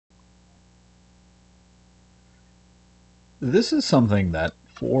This is something that,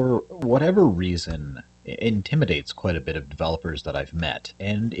 for whatever reason, intimidates quite a bit of developers that I've met,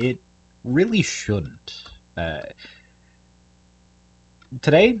 and it really shouldn't.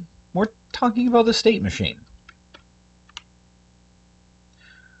 Today, we're talking about the state machine.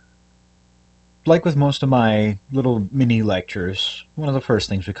 Like with most of my little mini lectures, one of the first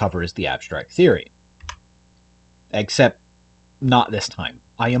things we cover is the abstract theory. Except not this time.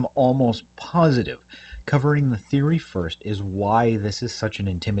 I am almost positive covering the theory first is why this is such an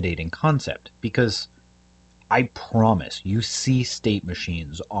intimidating concept, because I promise you see state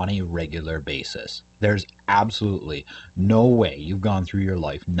machines on a regular basis. There's absolutely no way you've gone through your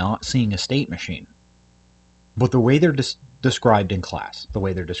life not seeing a state machine. But the way they're described in class, the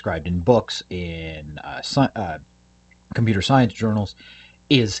way they're described in books, in computer science journals,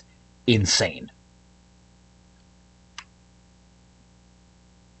 is insane.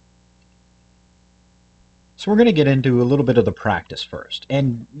 So we're going to get into a little bit of the practice first.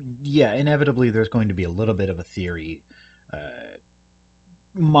 And yeah, inevitably there's going to be a little bit of a theory,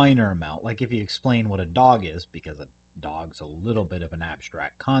 minor amount. Like if you explain what a dog is, because a dog's a little bit of an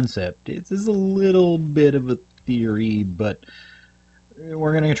abstract concept, it's a little bit of a theory, but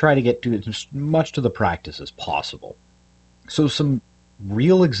we're going to try to get to as much to the practice as possible. So some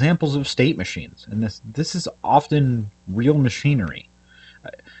real examples of state machines, and this is often real machinery.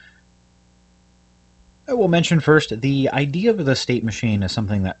 I will mention first the idea of the state machine is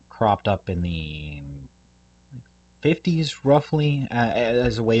something that cropped up in the 50s, roughly,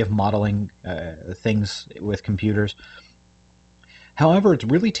 as a way of modeling things with computers. However, it's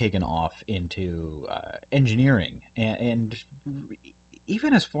really taken off into engineering, and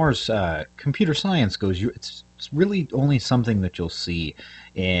even as far as computer science goes, it's really only something that you'll see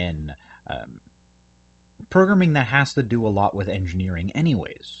in programming that has to do a lot with engineering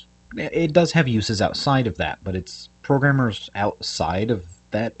anyways. It does have uses outside of that, but it's programmers outside of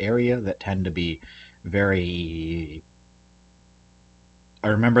that area that tend to be very... I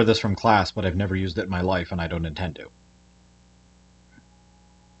remember this from class, but I've never used it in my life, and I don't intend to.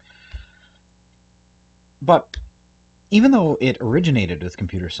 But even though it originated with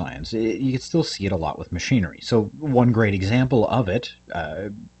computer science, you can still see it a lot with machinery. So one great example of it,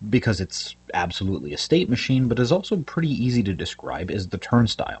 because it's absolutely a state machine, but is also pretty easy to describe, is the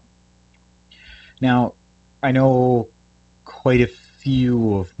turnstile. Now, I know quite a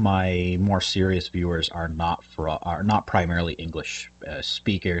few of my more serious viewers are not primarily English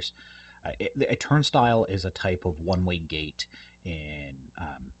speakers. A turnstile is a type of one-way gate in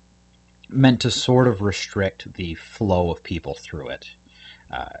meant to sort of restrict the flow of people through it.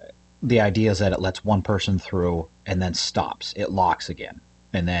 The idea is that it lets one person through and then stops. It locks again,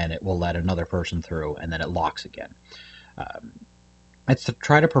 and then it will let another person through, and then it locks again. It's to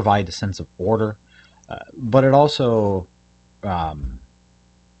try to provide a sense of order, but it also... a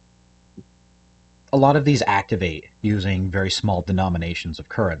lot of these activate using very small denominations of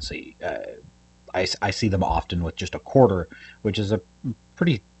currency. I see them often with just a quarter, which is a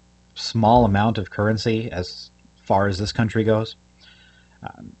pretty small amount of currency as far as this country goes.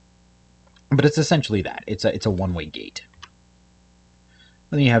 But it's essentially that. It's a one-way gate.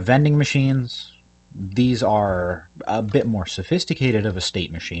 Then you have vending machines. These are a bit more sophisticated of a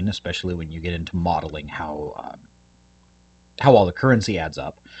state machine, especially when you get into modeling how all the currency adds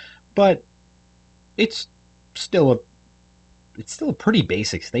up. But it's still a pretty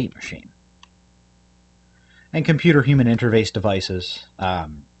basic state machine. And computer-human interface devices.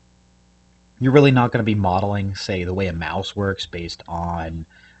 You're really not going to be modeling, say, the way a mouse works based on,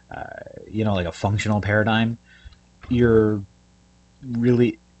 like a functional paradigm. You're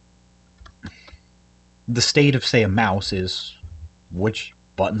really... The state of, say, a mouse is which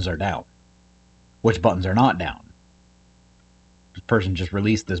buttons are down, which buttons are not down. This person just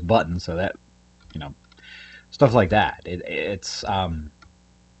released this button, so that, stuff like that. It's yeah.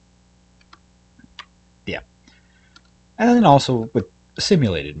 And then also with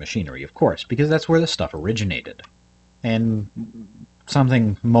simulated machinery, of course, because that's where the stuff originated. And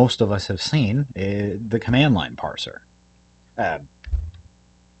something most of us have seen is the command line parser.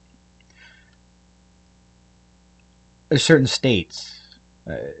 There's certain states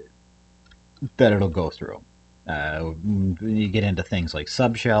that it'll go through. You get into things like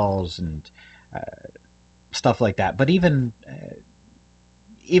subshells and stuff like that. But even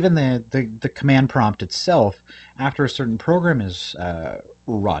the command prompt itself, after a certain program is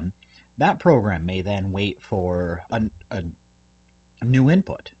run, that program may then wait for a new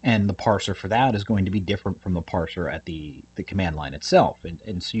input, and the parser for that is going to be different from the parser at the command line itself,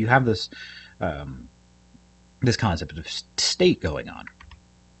 and so you have this this concept of state going on.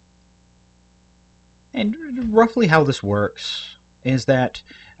 And roughly how this works is that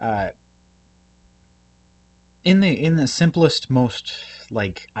in the simplest, most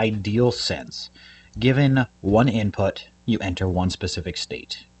like ideal sense, given one input, you enter one specific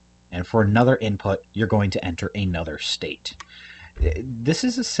state. And for another input, you're going to enter another state. This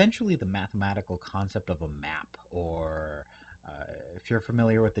is essentially the mathematical concept of a map, or if you're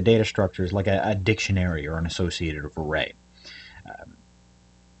familiar with the data structures, like a dictionary or an associative array.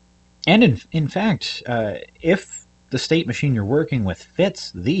 And in fact, if the state machine you're working with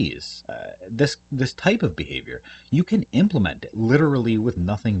fits this type of behavior, you can implement it literally with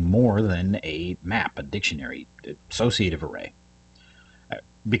nothing more than a map, a dictionary, associative array.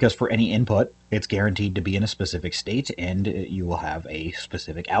 Because for any input, it's guaranteed to be in a specific state, and you will have a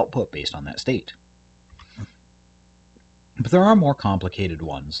specific output based on that state. But there are more complicated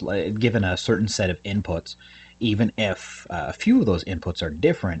ones. Given a certain set of inputs, even if a few of those inputs are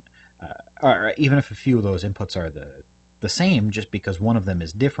different, or even if a few of those inputs are the same, just because one of them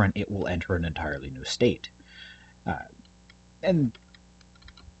is different, it will enter an entirely new state. And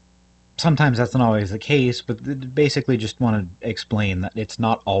sometimes that's not always the case, but basically just want to explain that it's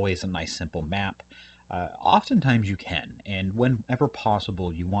not always a nice simple map. Oftentimes you can, and whenever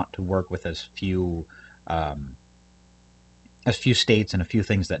possible, you want to work with as few states and a few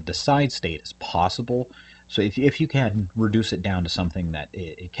things that decide state as possible. So if you can reduce it down to something that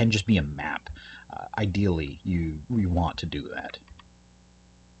it can just be a map, ideally you want to do that.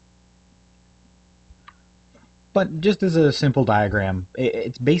 But just as a simple diagram,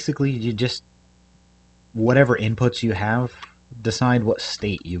 it's basically you just, whatever inputs you have, decide what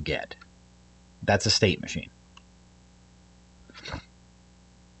state you get. That's a state machine.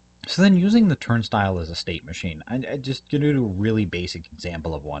 So then, using the turnstile as a state machine, I just going to do a really basic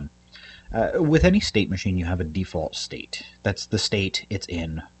example of one. With any state machine, you have a default state. That's the state it's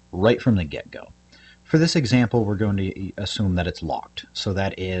in right from the get-go. For this example, we're going to assume that it's locked. So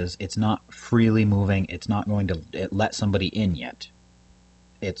that is, it's not freely moving. It's not going to let somebody in yet.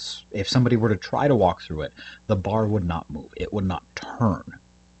 If somebody were to try to walk through it, the bar would not move. It would not turn.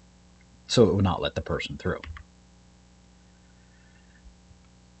 So it would not let the person through.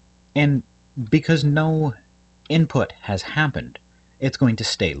 And because no input has happened, it's going to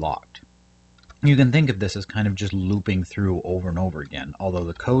stay locked. You can think of this as kind of just looping through over and over again, although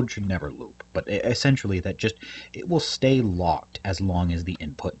the code should never loop. But essentially it will stay locked as long as the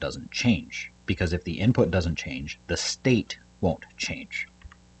input doesn't change. Because if the input doesn't change, the state won't change.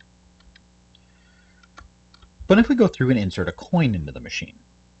 But if we go through and insert a coin into the machine,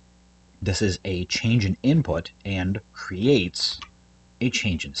 this is a change in input and creates a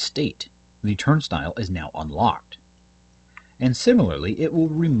change in state. The turnstile is now unlocked. And similarly, it will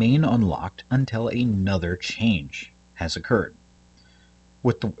remain unlocked until another change has occurred.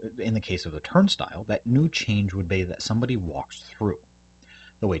 In the case of the turnstile, that new change would be that somebody walks through.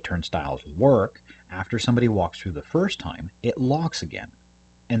 The way turnstiles work, after somebody walks through the first time, it locks again.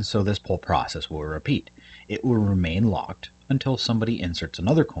 And so this whole process will repeat. It will remain locked until somebody inserts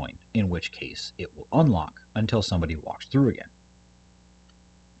another coin, in which case it will unlock until somebody walks through again.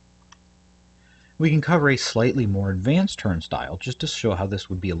 We can cover a slightly more advanced turnstile just to show how this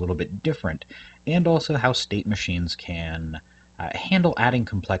would be a little bit different, and also how state machines can handle adding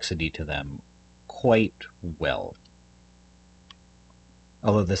complexity to them quite well.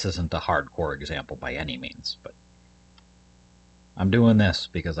 Although this isn't a hardcore example by any means, but I'm doing this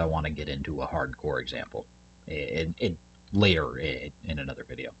because I want to get into a hardcore example later in another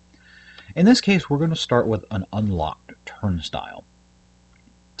video. In this case, we're going to start with an unlocked turnstile.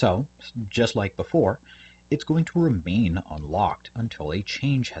 So, just like before, it's going to remain unlocked until a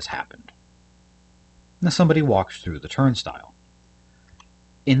change has happened. Now somebody walks through the turnstile.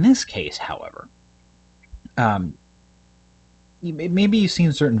 In this case, however, maybe you've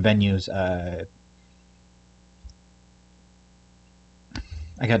seen certain venues. I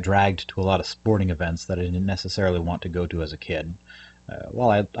got dragged to a lot of sporting events that I didn't necessarily want to go to as a kid.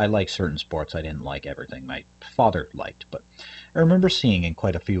 While I like certain sports, I didn't like everything my father liked, but I remember seeing in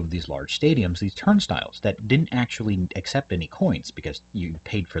quite a few of these large stadiums these turnstiles that didn't actually accept any coins because you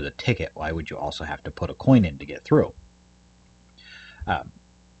paid for the ticket. Why would you also have to put a coin in to get through?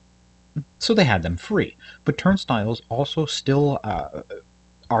 So they had them free, but turnstiles also still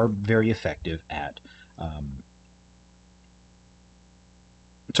are very effective at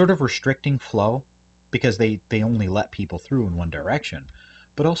sort of restricting flow, because they only let people through in one direction,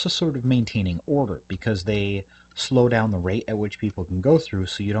 but also sort of maintaining order because they slow down the rate at which people can go through,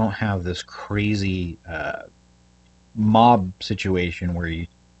 so you don't have this crazy mob situation where you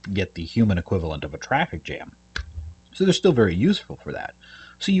get the human equivalent of a traffic jam. So they're still very useful for that.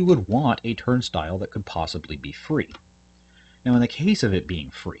 So you would want a turnstile that could possibly be free. Now, in the case of it being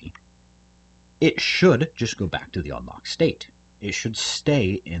free, it should just go back to the unlocked state. It should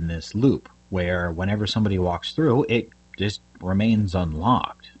stay in this loop where whenever somebody walks through, it just remains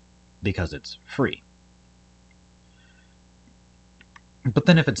unlocked because it's free. But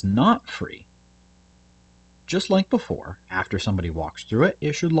then if it's not free, just like before, after somebody walks through it,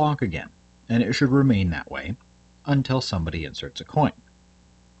 it should lock again, and it should remain that way until somebody inserts a coin.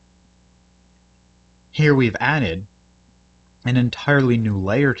 Here we've added an entirely new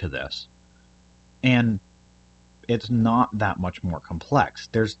layer to this, and it's not that much more complex.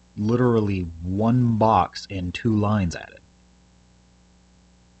 There's literally one box and 2 lines added.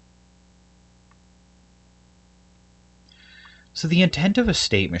 So the intent of a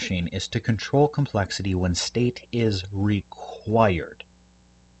state machine is to control complexity when state is required,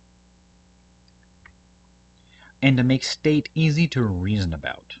 and to make state easy to reason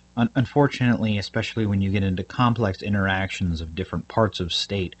about. Unfortunately, especially when you get into complex interactions of different parts of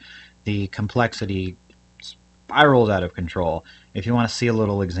state, the complexity spirals out of control. If you want to see a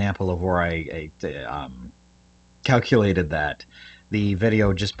little example of where I calculated that, the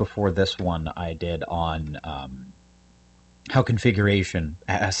video just before this one I did on how configuration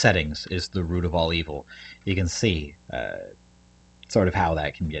settings is the root of all evil. You can see sort of how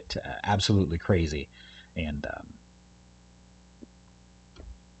that can get absolutely crazy. And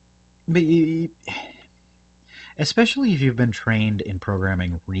but especially if you've been trained in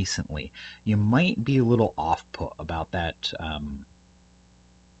programming recently, you might be a little off-put about that,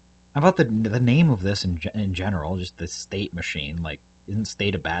 about the name of this in general, just the state machine. Like, isn't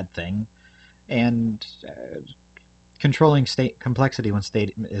state a bad thing? And controlling state complexity when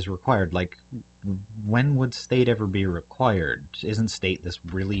state is required. Like, when would state ever be required? Isn't state this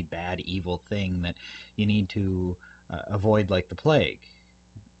really bad, evil thing that you need to avoid like the plague?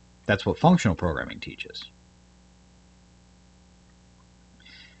 That's what functional programming teaches.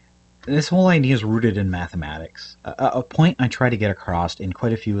 This whole idea is rooted in mathematics. A point I try to get across in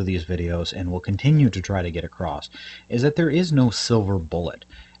quite a few of these videos, and will continue to try to get across, is that there is no silver bullet.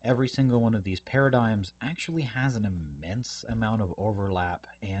 Every single one of these paradigms actually has an immense amount of overlap,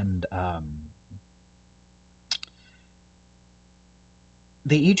 and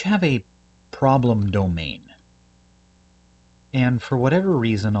they each have a problem domain. And for whatever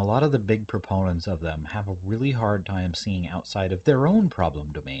reason, a lot of the big proponents of them have a really hard time seeing outside of their own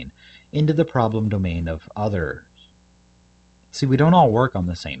problem domain into the problem domain of others. See, we don't all work on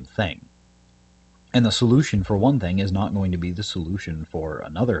the same thing. And the solution for one thing is not going to be the solution for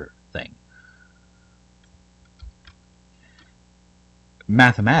another thing.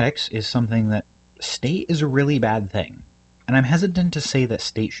 Mathematics is something that state is a really bad thing. And I'm hesitant to say that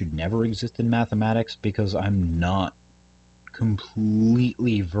state should never exist in mathematics because I'm not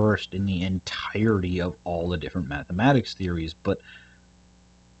completely versed in the entirety of all the different mathematics theories, but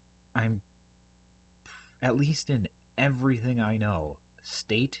I'm, at least in everything I know,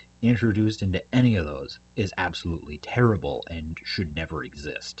 state introduced into any of those is absolutely terrible and should never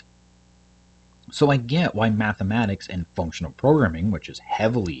exist. So I get why mathematics and functional programming, which is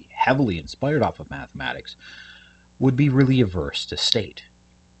heavily inspired off of mathematics, would be really averse to state.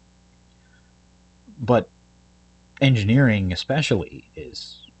 But engineering especially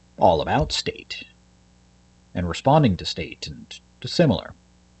is all about state and responding to state and to similar.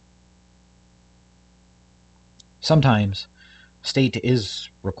 Sometimes state is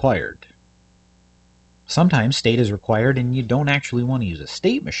required. Sometimes state is required and you don't actually want to use a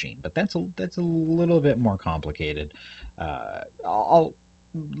state machine, but that's a little bit more complicated. I'll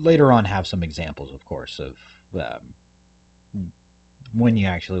later on have some examples, of course, of when you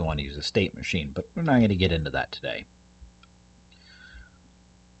actually want to use a state machine, but we're not going to get into that today.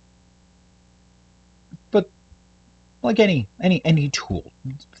 But like any tool,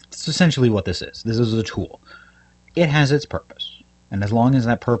 it's essentially what this is. This is a tool. It has its purpose, and as long as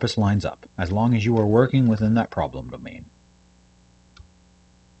that purpose lines up, as long as you are working within that problem domain,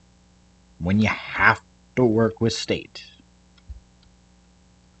 when you have to work with state,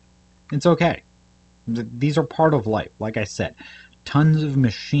 it's okay. These are part of life. Like I said, tons of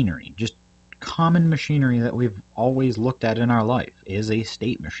machinery, just common machinery that we've always looked at in our life, is a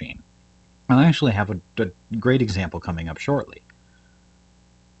state machine. I actually have a great example coming up shortly.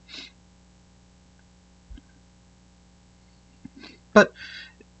 But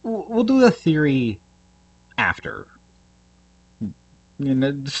we'll do the theory after. And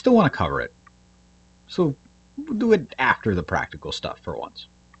I still want to cover it. So we'll do it after the practical stuff for once.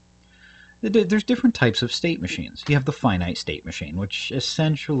 There's different types of state machines. You have the finite state machine, which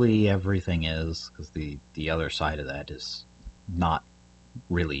essentially everything is, because the other side of that is not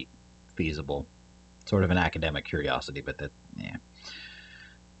really feasible. Sort of an academic curiosity, but yeah.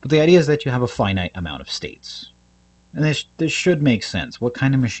 But the idea is that you have a finite amount of states. And this should make sense. What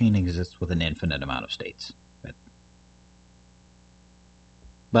kind of machine exists with an infinite amount of states?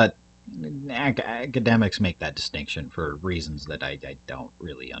 But academics make that distinction for reasons that I don't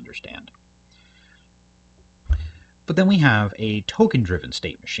really understand. But then we have a token-driven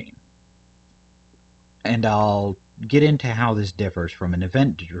state machine. And I'll get into how this differs from an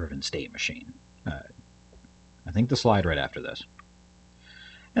event-driven state machine. I think the slide right after this.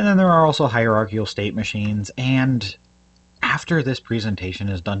 And then there are also hierarchical state machines, and after this presentation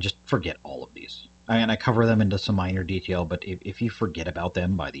is done, just forget all of these. I cover them into some minor detail, but if you forget about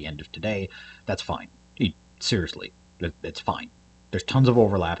them by the end of today, that's fine. Seriously, it's fine. There's tons of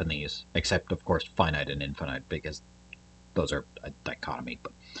overlap in these, except, of course, finite and infinite, because those are a dichotomy.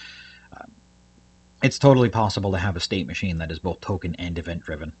 But it's totally possible to have a state machine that is both token and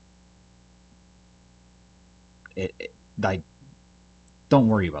event-driven. Don't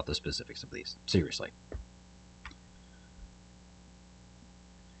worry about the specifics of these, seriously.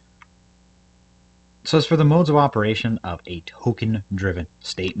 So as for the modes of operation of a token-driven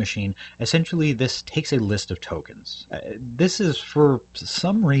state machine, essentially this takes a list of tokens. This is, for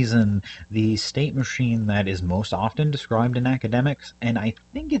some reason, the state machine that is most often described in academics, and I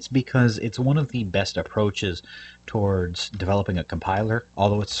think it's because it's one of the best approaches towards developing a compiler,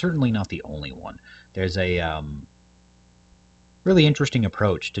 although it's certainly not the only one. There's a really interesting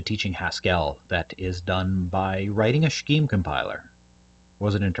approach to teaching Haskell that is done by writing a scheme compiler.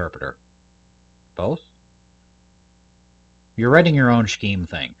 Was it interpreter? Both? You're writing your own scheme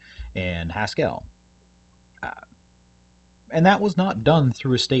thing in Haskell. And that was not done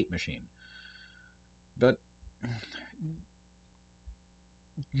through a state machine. But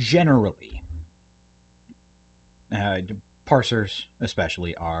generally, parsers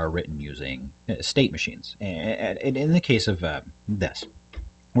especially are written using state machines. And in the case of this,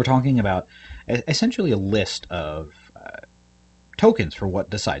 we're talking about essentially a list of tokens for what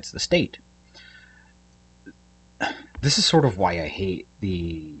decides the state. This is sort of why I hate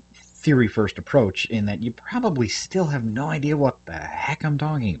the theory-first approach, in that you probably still have no idea what the heck I'm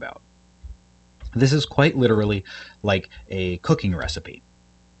talking about. This is quite literally like a cooking recipe.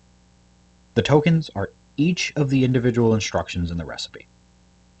 The tokens are each of the individual instructions in the recipe.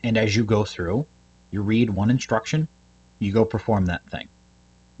 And as you go through, you read one instruction, you go perform that thing.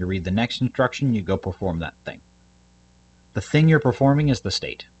 You read the next instruction, you go perform that thing. The thing you're performing is the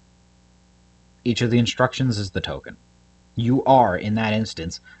state. Each of the instructions is the token. You are, in that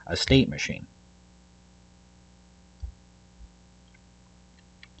instance, a state machine.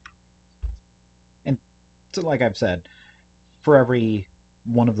 And so, like I've said, for every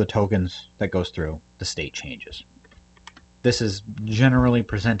one of the tokens that goes through, the state changes. This is generally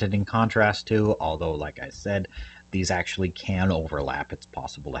presented in contrast to, although, like I said, these actually can overlap. It's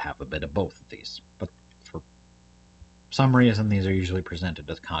possible to have a bit of both of these. But for some reason, these are usually presented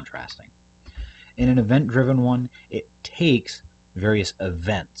as contrasting. In an event-driven one, it takes various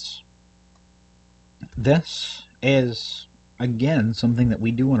events. This is, again, something that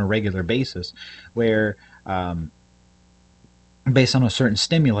we do on a regular basis, where based on a certain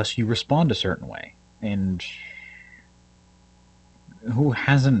stimulus, you respond a certain way. And who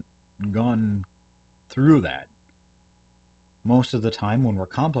hasn't gone through that? Most of the time when we're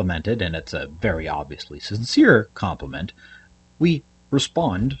complimented, and it's a very obviously sincere compliment, we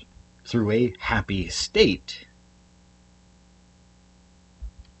respond through a happy state.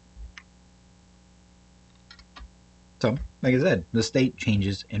 So, like I said, the state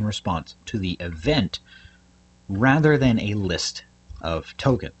changes in response to the event rather than a list of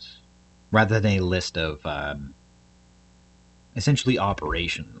tokens, rather than a list of essentially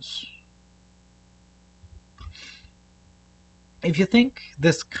operations. If you think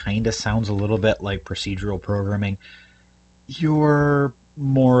this kind of sounds a little bit like procedural programming, you're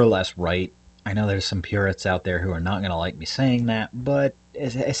more or less right. I know there's some purists out there who are not going to like me saying that, but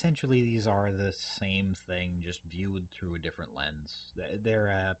essentially these are the same thing, just viewed through a different lens.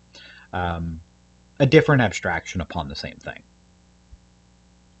 They're a different abstraction upon the same thing.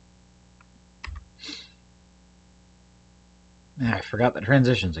 I forgot the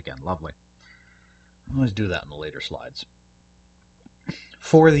transitions again. Lovely. I always do that in the later slides.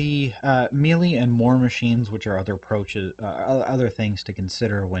 For the Mealy and Moore machines, which are other approaches, other things to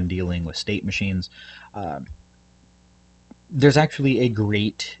consider when dealing with state machines, there's actually a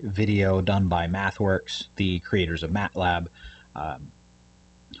great video done by MathWorks, the creators of MATLAB,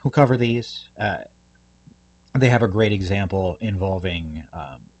 who cover these. They have a great example involving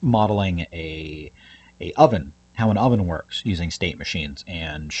modeling a oven, how an oven works using state machines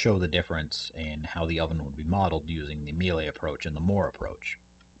and show the difference in how the oven would be modeled using the Mealy approach and the Moore approach.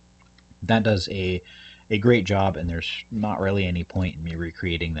 That does a great job, and there's not really any point in me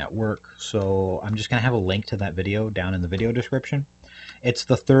recreating that work, so I'm just going to have a link to that video down in the video description. It's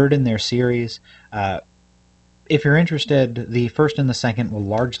the third in their series. If you're interested, the first and the second will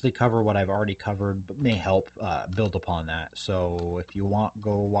largely cover what I've already covered, but may help build upon that. So if you want,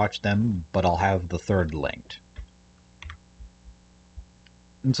 go watch them, but I'll have the third linked.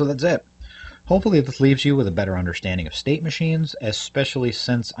 And so that's it. Hopefully this leaves you with a better understanding of state machines, especially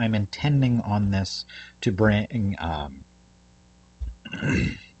since I'm intending on this to bring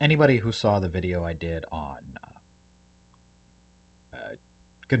anybody who saw the video I did on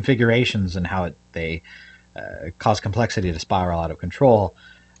configurations and how they cause complexity to spiral out of control,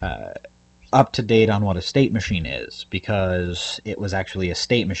 up to date on what a state machine is, because it was actually a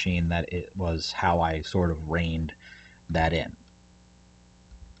state machine that it was how I sort of reined that in.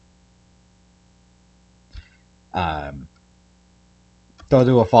 So I'll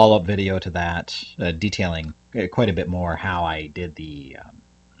do a follow-up video to that, detailing quite a bit more how I did the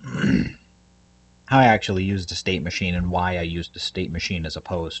how I actually used a state machine and why I used a state machine as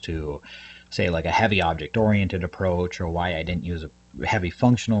opposed to, say, like a heavy object-oriented approach, or why I didn't use a heavy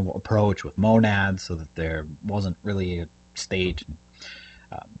functional approach with monads so that there wasn't really a state.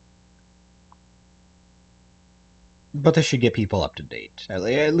 But this should get people up to date,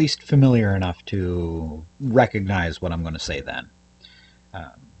 at least familiar enough to recognize what I'm going to say then.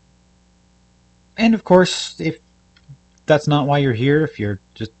 And of course, if that's not why you're here, if you're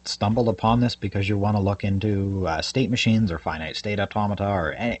just stumbled upon this because you want to look into state machines or finite state automata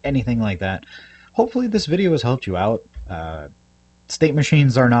or anything like that, hopefully this video has helped you out. State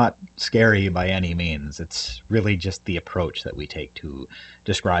machines are not scary by any means. It's really just the approach that we take to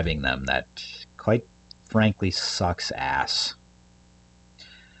describing them that, quite frankly, sucks ass.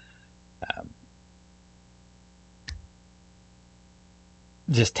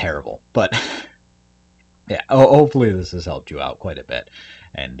 Just terrible. But yeah, hopefully this has helped you out quite a bit.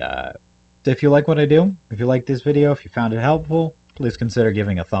 And if you like what I do, if you like this video, if you found it helpful, please consider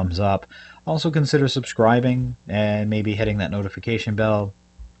giving a thumbs up. Also consider subscribing and maybe hitting that notification bell.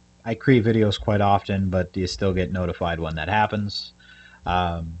 I create videos quite often, but you still get notified when that happens.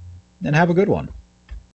 And have a good one.